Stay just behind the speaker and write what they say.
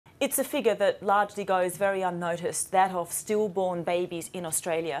It's a figure that largely goes very unnoticed, that of stillborn babies in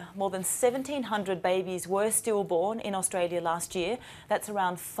Australia. More than 1,700 babies were stillborn in Australia last year. That's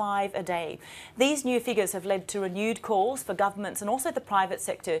around 5 a day. These new figures have led to renewed calls for governments and also the private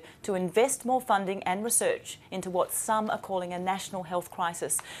sector to invest more funding and research into what some are calling a national health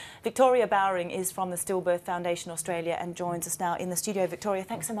crisis. Victoria Bowring is from the Stillbirth Foundation Australia and joins us now in the studio. Victoria,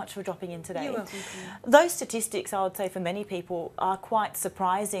 thanks so much for dropping in today. You're welcome. Those statistics, I would say, for many people are quite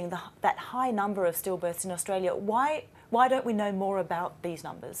surprising. That high number of stillbirths in Australia. Why don't we know more about these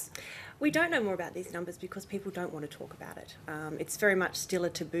numbers? We don't know more about these numbers because people don't want to talk about it. It's very much still a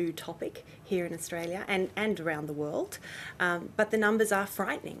taboo topic here in Australia and around the world, but the numbers are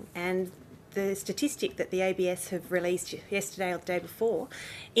frightening, and the statistic that the ABS have released yesterday or the day before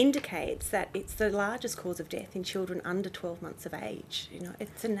indicates that it's the largest cause of death in children under 12 months of age. You know,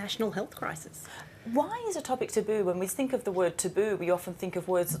 it's a national health crisis. Why is a topic taboo? When we think of the word taboo, we often think of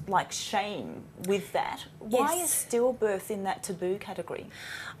words like shame with that. Why is stillbirth in that taboo category?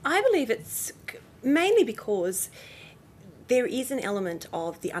 I believe it's mainly because there is an element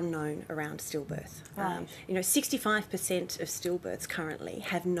of the unknown around stillbirth. Right. 65% of stillbirths currently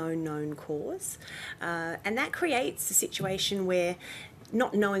have no known cause, and that creates a situation where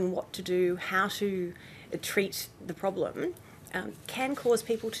not knowing what to do, how to treat the problem, can cause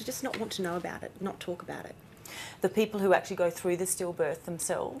people to just not want to know about it, not talk about it. The people who actually go through the stillbirth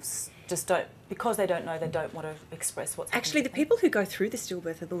themselves just don't, because they don't know, they don't want to express what's happening. Actually, the people who go through the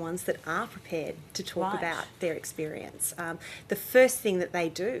stillbirth are the ones that are prepared to talk about their experience. The first thing that they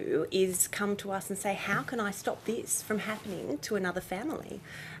do is come to us and say, how can I stop this from happening to another family?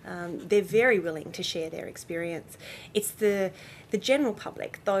 They're very willing to share their experience. It's the general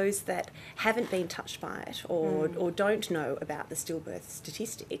public, those that haven't been touched by it or don't know about the stillbirth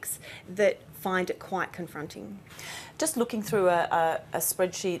statistics, that find it quite confronting. Just looking through a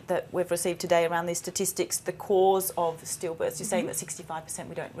spreadsheet that we've received today around these statistics, the cause of stillbirths, you're saying that 65%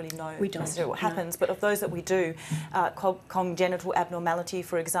 we don't really know necessarily what happens, but of those that we do, congenital abnormality,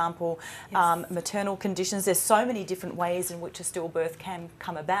 for example, maternal conditions, there's so many different ways in which a stillbirth can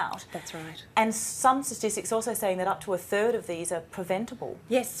come about. That's right. And some statistics also saying that up to a third of these are preventable.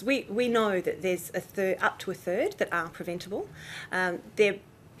 Yes, we know that there's up to a third that are preventable. They're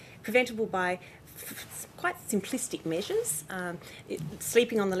preventable by quite simplistic measures.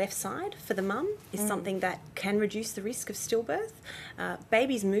 Sleeping on the left side for the mum is something that can reduce the risk of stillbirth.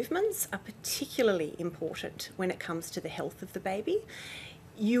 Baby's movements are particularly important when it comes to the health of the baby.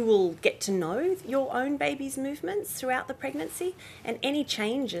 You will get to know your own baby's movements throughout the pregnancy, and any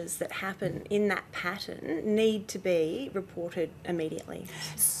changes that happen in that pattern need to be reported immediately.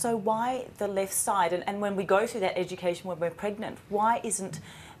 So why the left side? And when we go through that education when we're pregnant, why isn't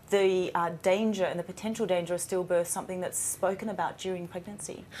the danger and the potential danger of stillbirth something that's spoken about during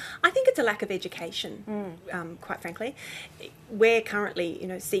pregnancy? I think it's a lack of education, quite frankly. We're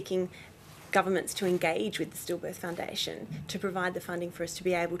currently, seeking governments to engage with the Stillbirth Foundation to provide the funding for us to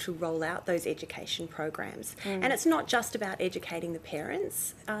be able to roll out those education programs. And it's not just about educating the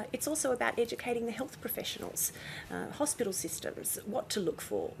parents, it's also about educating the health professionals, hospital systems, what to look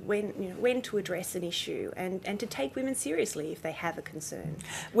for, when to address an issue, and to take women seriously if they have a concern.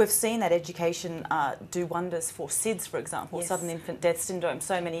 We've seen that education do wonders for SIDS, for example, sudden infant death syndrome.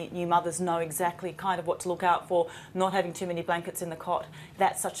 So many new mothers know exactly kind of what to look out for, not having too many blankets in the cot.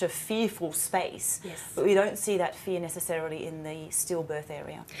 That's such a fearful space, but we don't see that fear necessarily in the stillbirth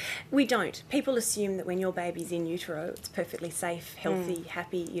area. We don't. People assume that when your baby's in utero, it's perfectly safe, healthy,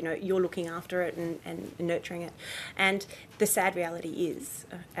 happy, you're looking after it and nurturing it. And the sad reality is,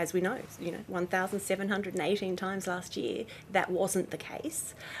 as we know, 1,718 times last year, that wasn't the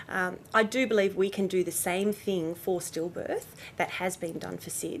case. I do believe we can do the same thing for stillbirth that has been done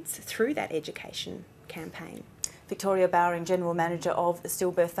for SIDS through that education campaign. Victoria Bowring, General Manager of the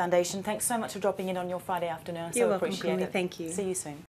Stillbirth Foundation, thanks so much for dropping in on your Friday afternoon. I so appreciate it. Thank you. See you soon.